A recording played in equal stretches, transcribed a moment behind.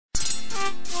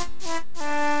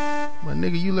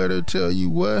nigga, you let her tell you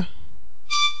what?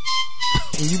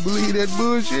 And you believe that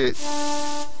bullshit?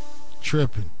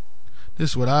 Tripping.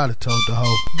 This is what I'd have told the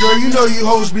hoe. Girl, you know you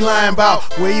hoes be lying about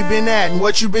where you been at and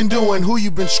what you been doing, who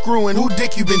you been screwing, who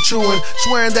dick you been chewing,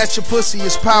 swearing that your pussy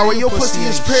is power, your pussy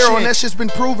is peril, and that shit's been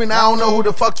proven. I don't know who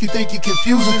the fuck you think you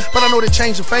confusing, but I know the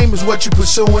change of fame is what you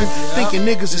pursuing. Thinking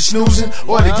niggas is snoozing,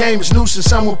 or the game is noosing,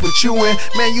 someone put you in.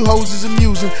 Man, you hoes is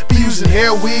amusing. Be using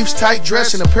hair weaves, tight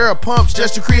dress, and a pair of pumps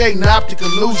just to create an optic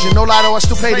illusion. No lie, though, I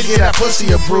still pay to get that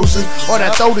pussy a bruising, or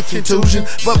that throat a contusion.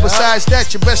 But besides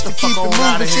that, you best to keep it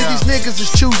moving. See, these niggas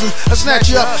is choosing. I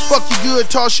snatch you up, fuck you good,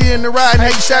 toss you in the ride, and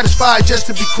have you satisfied just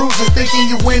to be cruising, thinking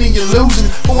you're winning, you're losing.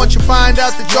 But once you find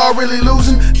out that y'all really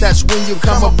losing, that's when you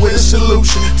come up with a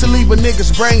solution to leave a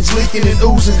nigga's brains leaking and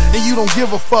oozing, and you don't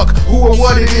give a fuck who or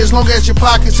what it is, long as your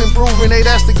pockets improving. Hey,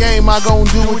 that's the game, I gon'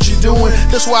 do what you're doing.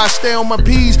 That's why I stay on my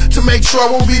P's, to make sure I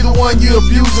won't be the one you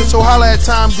abusing. So holla at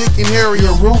Tom, Dick, and Harry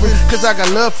or Ruben, cause I got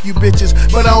love for you bitches,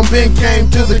 but I don't been came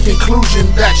to the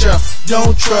conclusion that you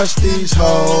don't trust these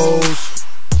hoes.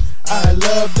 I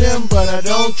love them, but I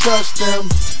don't trust them.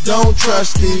 Don't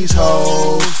trust these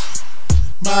hoes.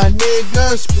 My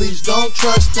niggas, please don't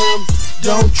trust them.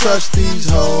 Don't trust these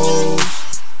hoes.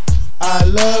 I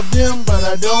love them, but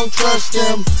I don't trust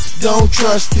them. Don't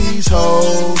trust these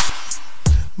hoes.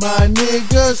 My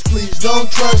niggas, please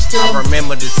don't trust them. I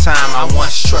remember the time I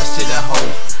once trusted a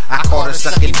hoe. I caught her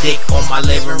sucking dick on my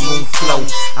living room floor.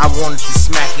 I wanted to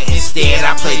smack her, instead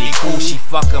I played it cool. She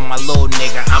fucking my little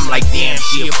nigga, I'm like damn,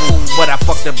 she a fool. But I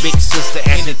fucked her big sister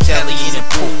at the telly in the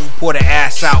pool. Pour the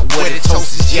ass out with the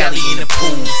toast is jelly in the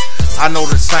pool. I know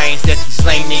the signs that these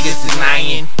lame niggas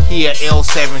denying. He a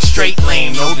L7 straight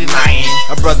lame, no denying.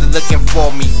 A brother looking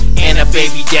for me and a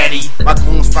baby daddy. My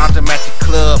goons found him at the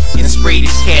club and sprayed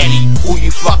his caddy. Who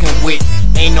you fucking with?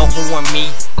 Ain't no who on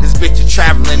me. This bitch a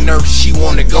traveling nurse, she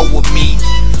wanna go with me.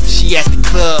 She at the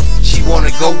club, she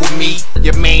wanna go with me.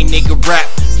 Your main nigga rap,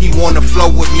 he wanna flow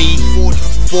with me.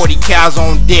 40 cows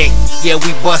on deck, yeah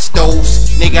we bust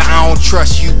those. Nigga, I don't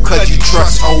trust you cause you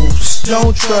trust hoes.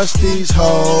 Don't trust these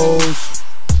hoes.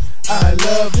 I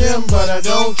love them, but I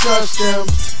don't trust them.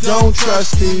 Don't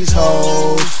trust these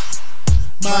hoes.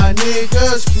 My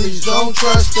niggas, please don't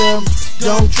trust them.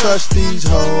 Don't trust these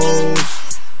hoes.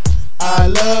 I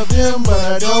love them, but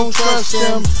I don't trust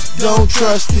them. Don't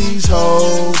trust these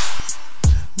hoes.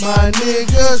 My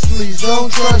niggas, please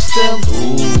don't trust them.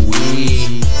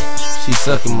 Ooh-wee. She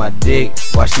sucking my dick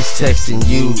while she's texting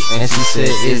you, and she said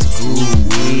it's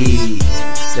gooey.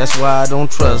 That's why I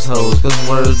don't trust hoes, cause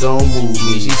words don't move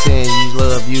me. She saying you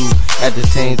love you, at the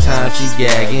same time she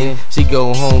gagging. She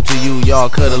go home to you, y'all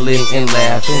cuddling and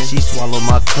laughing. She swallowed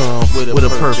my cum with a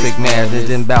perfect madness,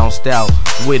 then bounced out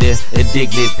with an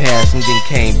indignant passion, then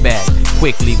came back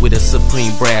quickly with a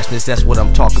supreme brashness. That's what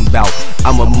I'm talking about.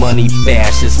 I'm a money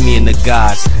fascist. Me and the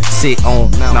gods sit on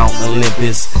Mount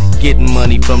Olympus, getting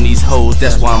money from these hoes.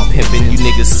 That's why I'm pimping. You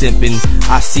niggas simping.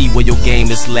 I see where your game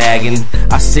is lagging.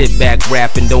 I sit back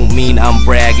rapping, don't mean I'm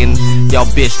bragging. Y'all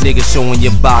bitch niggas showing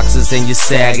your boxes and you're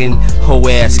sagging. Hoe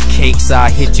ass cakes, I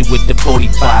hit you with the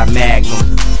 45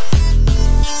 Magnum.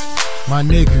 My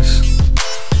niggas,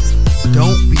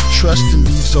 don't be trusting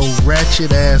these old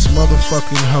ratchet ass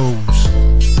motherfucking hoes.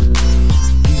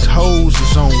 These hoes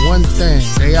is on one thing,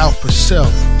 they out for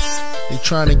self. They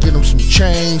trying to get them some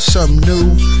change, something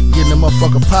new, get in the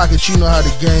motherfucking pocket. You know how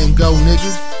the game go,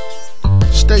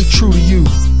 nigga. Stay true to you.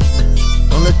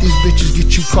 Don't let these bitches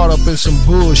get you caught up in some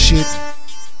bullshit.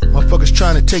 Motherfuckers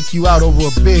trying to take you out over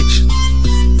a bitch.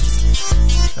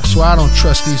 That's why I don't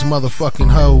trust these motherfucking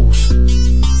hoes.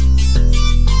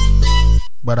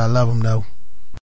 But I love them though.